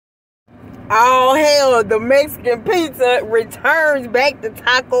Oh hell, the Mexican pizza returns back to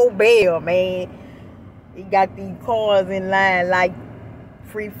Taco Bell, man. He got these cars in line like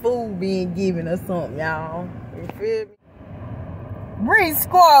free food being given or something, y'all. You feel me? Bree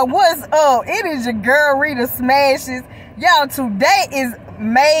Squad, what's up? It is your girl Rita Smashes. Y'all, today is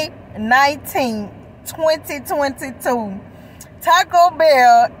May 19th, 2022. Taco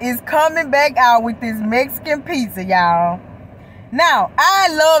Bell is coming back out with this Mexican pizza, y'all. Now, I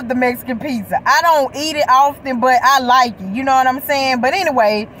love the Mexican pizza. I don't eat it often, but I like it. You know what I'm saying? But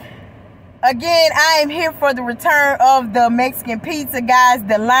anyway, again, I am here for the return of the Mexican pizza, guys.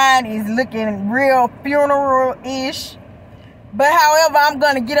 The line is looking real funeral-ish. But however, I'm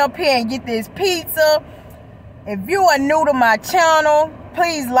going to get up here and get this pizza. If you are new to my channel,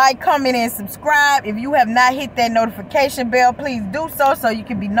 please like, comment, and subscribe. If you have not hit that notification bell, please do so you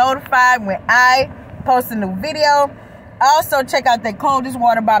can be notified when I post a new video. Also, check out that coldest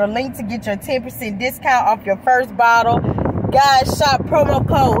water bottle link to get your 10% discount off your first bottle. Guys, shop promo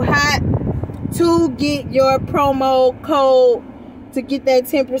code HOT to get your promo code to get that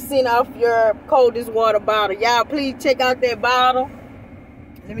 10% off your coldest water bottle. Y'all, please check out that bottle.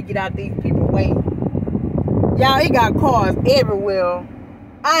 Let me get out these people way. Y'all, he got cars everywhere.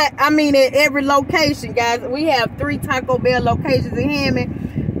 I mean, at every location, guys. We have 3 Taco Bell locations in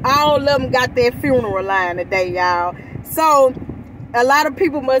Hammond. All of them got their funeral line today, y'all. So, a lot of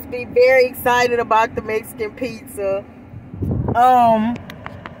people must be very excited about the Mexican pizza. I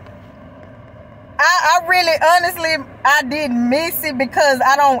really, honestly, I didn't miss it because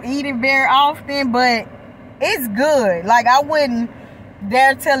I don't eat it very often, but it's good. Like, I wouldn't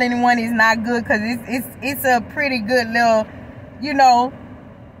dare tell anyone it's not good because it's a pretty good little, you know,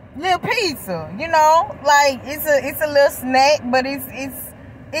 little pizza, you know? Like, it's a little snack, but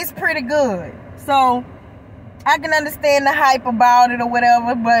it's pretty good. So, I can understand the hype about it or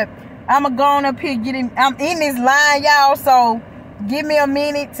whatever, but I'm going to go on up here I'm in this line, y'all, so give me a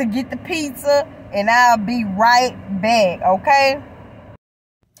minute to get the pizza, and I'll be right back, okay?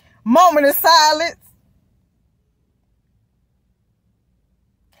 Moment of silence.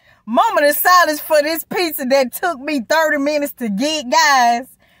 Moment of silence for this pizza that took me 30 minutes to get, guys.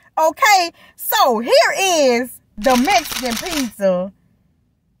 Okay, so here is the Mexican pizza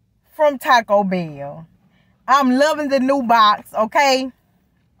from Taco Bell. I'm loving the new box, okay?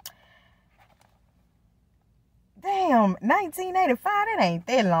 Damn, 1985, that ain't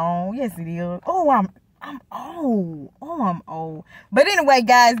that long. Yes, it is. Oh, I'm old. Oh, I'm old. But anyway,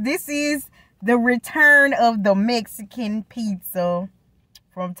 guys, this is the return of the Mexican pizza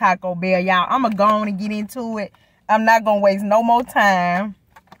from Taco Bell. Y'all, I'm going to go on and get into it. I'm not going to waste no more time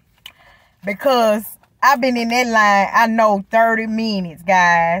because I've been in that line, I know, 30 minutes,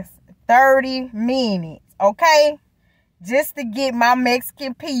 guys. 30 minutes. Okay, just to get my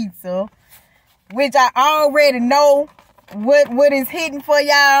Mexican pizza, which I already know what is hitting for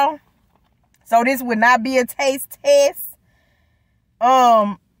y'all. So this would not be a taste test.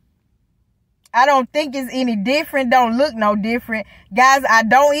 I don't think it's any different. Don't look no different. Guys, I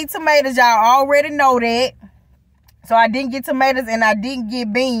don't eat tomatoes. Y'all already know that. So I didn't get tomatoes and I didn't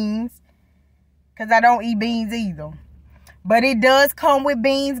get beans because I don't eat beans either. But it does come with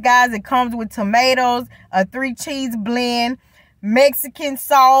beans, guys. It comes with tomatoes, a 3-cheese blend, Mexican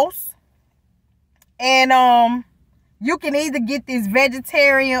sauce. And you can either get this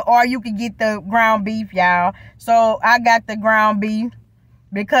vegetarian or you can get the ground beef, y'all. So I got the ground beef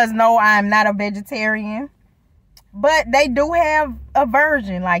because no, I'm not a vegetarian. But they do have a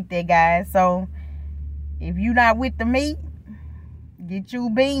version like that, guys. So if you're not with the meat, get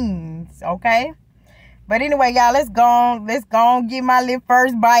you beans, okay? But anyway, y'all, let's go on get my little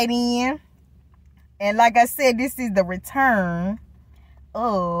first bite in. And like I said, this is the return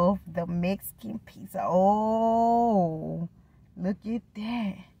of the Mexican pizza. Oh, look at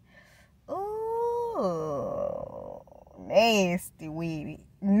that. Oh, nasty with it.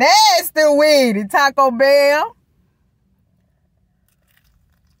 Nasty with it, Taco Bell.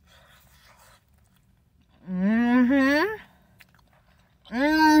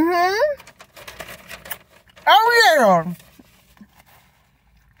 Oh, yeah.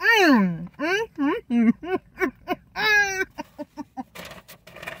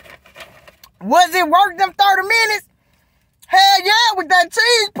 Was it worth them 30 minutes? Hell yeah, with that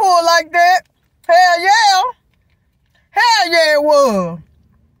cheese pull like that. Hell yeah. Hell yeah, it was.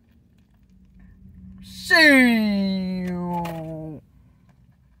 Shoot.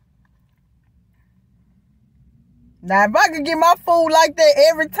 Now, if I could get my food like that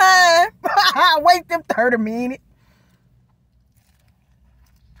every time, I'd wait them 30 minutes.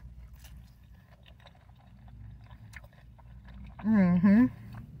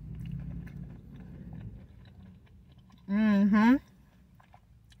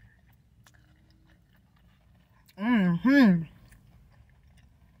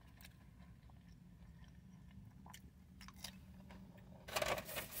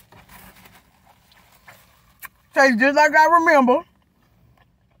 tastes just like I remember.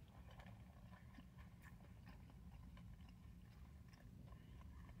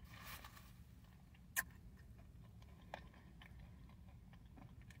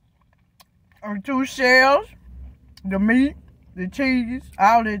 Or 2 shells, the meat, the cheese,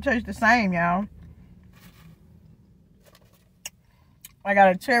 all that tastes the same, y'all. I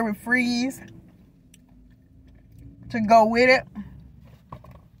got a cherry freeze to go with it.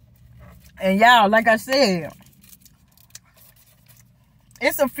 And y'all, like I said,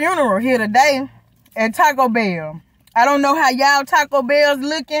 it's a funeral here today at Taco Bell. I don't know how y'all Taco Bell's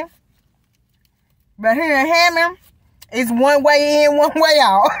looking, but here in Hammond, it's one way in, one way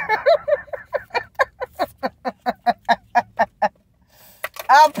out.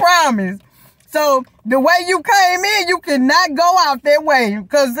 I promise. So the way you came in, you cannot go out that way.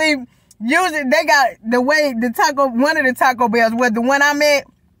 Cause see, usually they got the way one of the Taco Bells, where the one I'm at,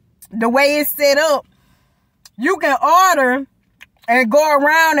 the way it's set up, you can order and go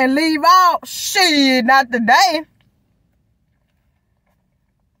around and leave out. Shit, not today.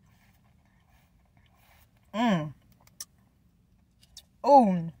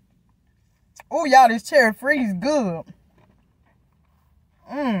 Ooh, y'all, this cherry freeze good.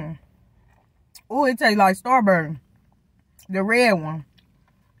 Ooh, it tastes like Starburst. The red one.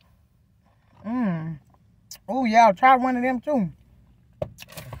 Ooh, y'all, try one of them too.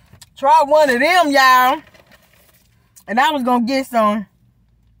 Try one of them, y'all. And I was gonna get some.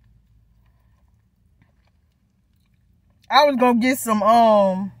 I was gonna get some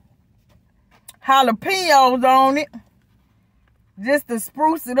jalapenos on it, just to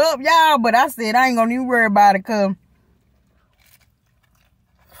spruce it up, y'all. But I said I ain't gonna even worry about it, cause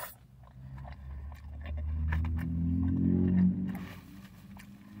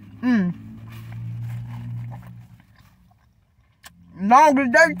long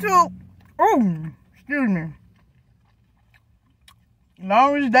as they took, excuse me.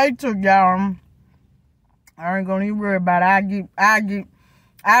 Long as they took, y'all, I ain't gonna even worry about it.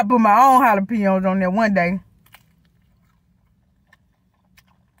 I put my own jalapenos on there one day.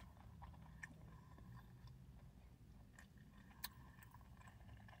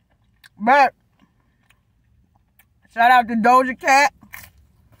 But shout out to Doja Cat.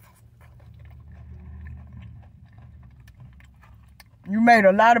 You made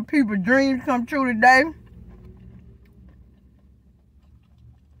a lot of people's dreams come true today.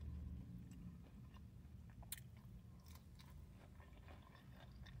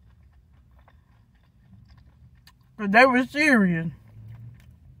 Because they were serious.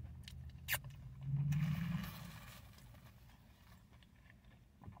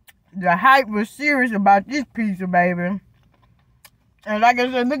 The hype was serious about this pizza, baby. And like I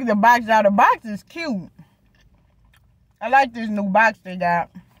said, look at the box out. The box is cute. I like this new box they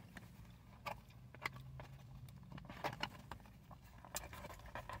got.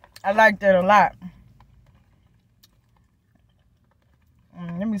 I like that a lot.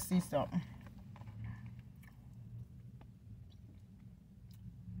 Let me see something.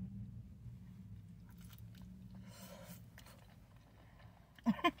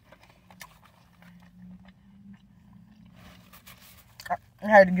 I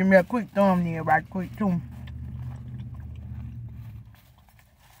had to give me a quick thumbnail right quick too.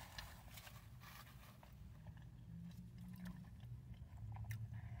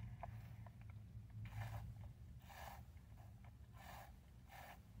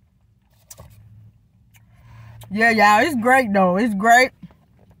 Yeah, y'all, it's great though. It's great.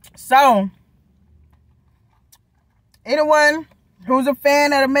 So, anyone who's a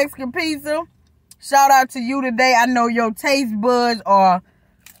fan of the Mexican pizza, shout out to you today. I know your taste buds are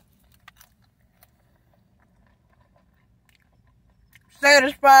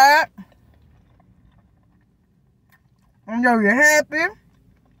satisfied. I know you're happy.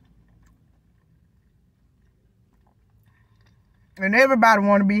 And everybody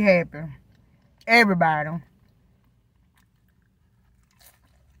want to be happy. Everybody.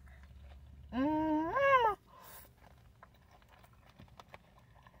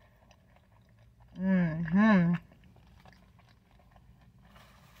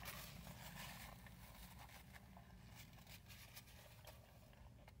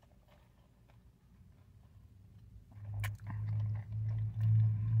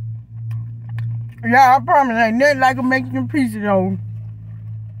 Yeah, I promise ain't nothing like a Mexican pizza though.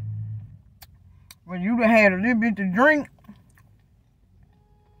 When you done had a little bit to drink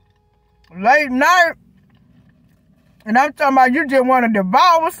late night, and I'm talking about you just want to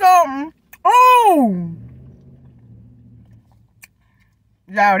devour something. Oh,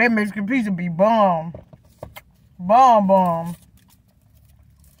 y'all, that Mexican pizza be bomb. Bomb.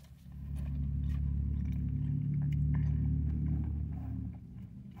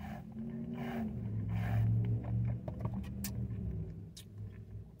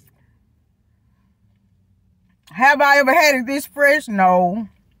 Have I ever had it this fresh? No.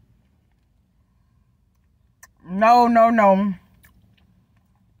 No.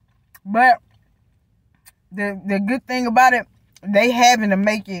 But the good thing about it, they having to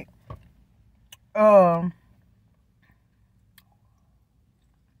make it to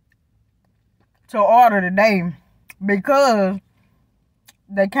order today because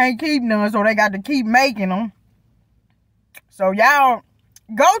they can't keep none, so they got to keep making them. So y'all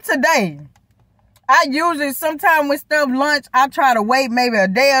go today. I usually sometime with stuff lunch, I try to wait maybe a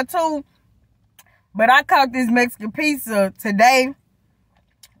day or two. But I caught this Mexican pizza today.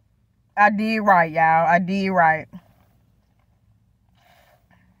 I did right, y'all. I did right.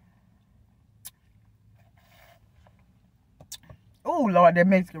 Oh, Lord, that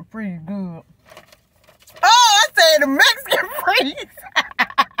Mexican freeze good. Oh, I said the Mexican freeze.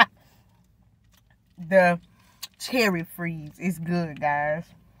 The cherry freeze is good, guys.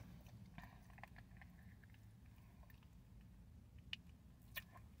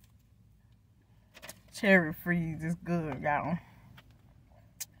 Cherry freeze is good, y'all.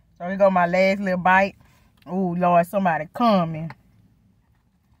 So here go my last little bite. Oh, Lord, somebody coming.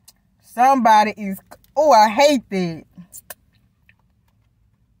 Somebody is... Oh, I hate that.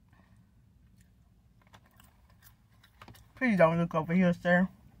 Please don't look over here, sir.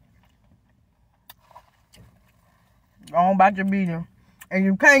 Go on about your business. And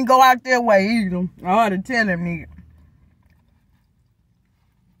you can't go out that way either. I ought to tell him that.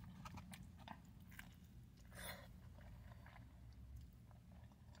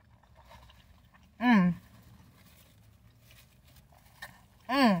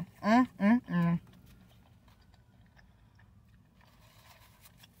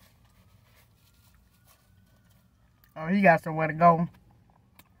 Oh, he got somewhere to go.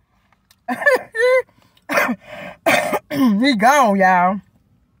 He gone, y'all.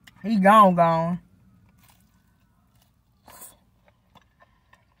 He gone.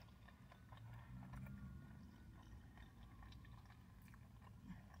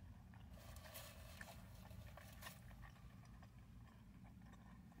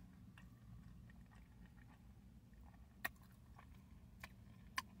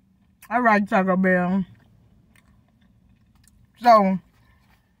 All right, Taco Bell. So,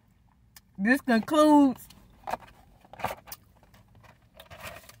 this concludes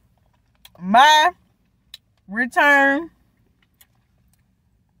my return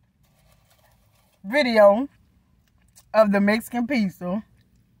video of the Mexican pizza.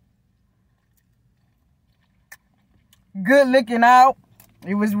 Good looking out.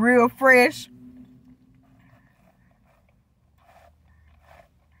 It was real fresh.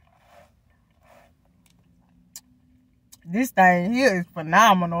 This thing here is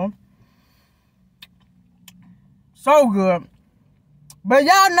phenomenal. So good. But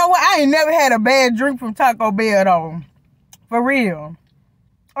y'all know what? I ain't never had a bad drink from Taco Bell though. For real.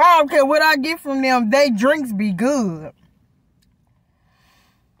 I don't care what I get from them. They drinks be good.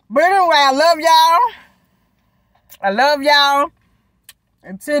 But anyway, I love y'all.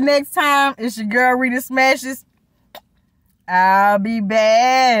 Until next time, it's your girl Rita Smashes. I'll be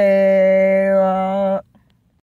back.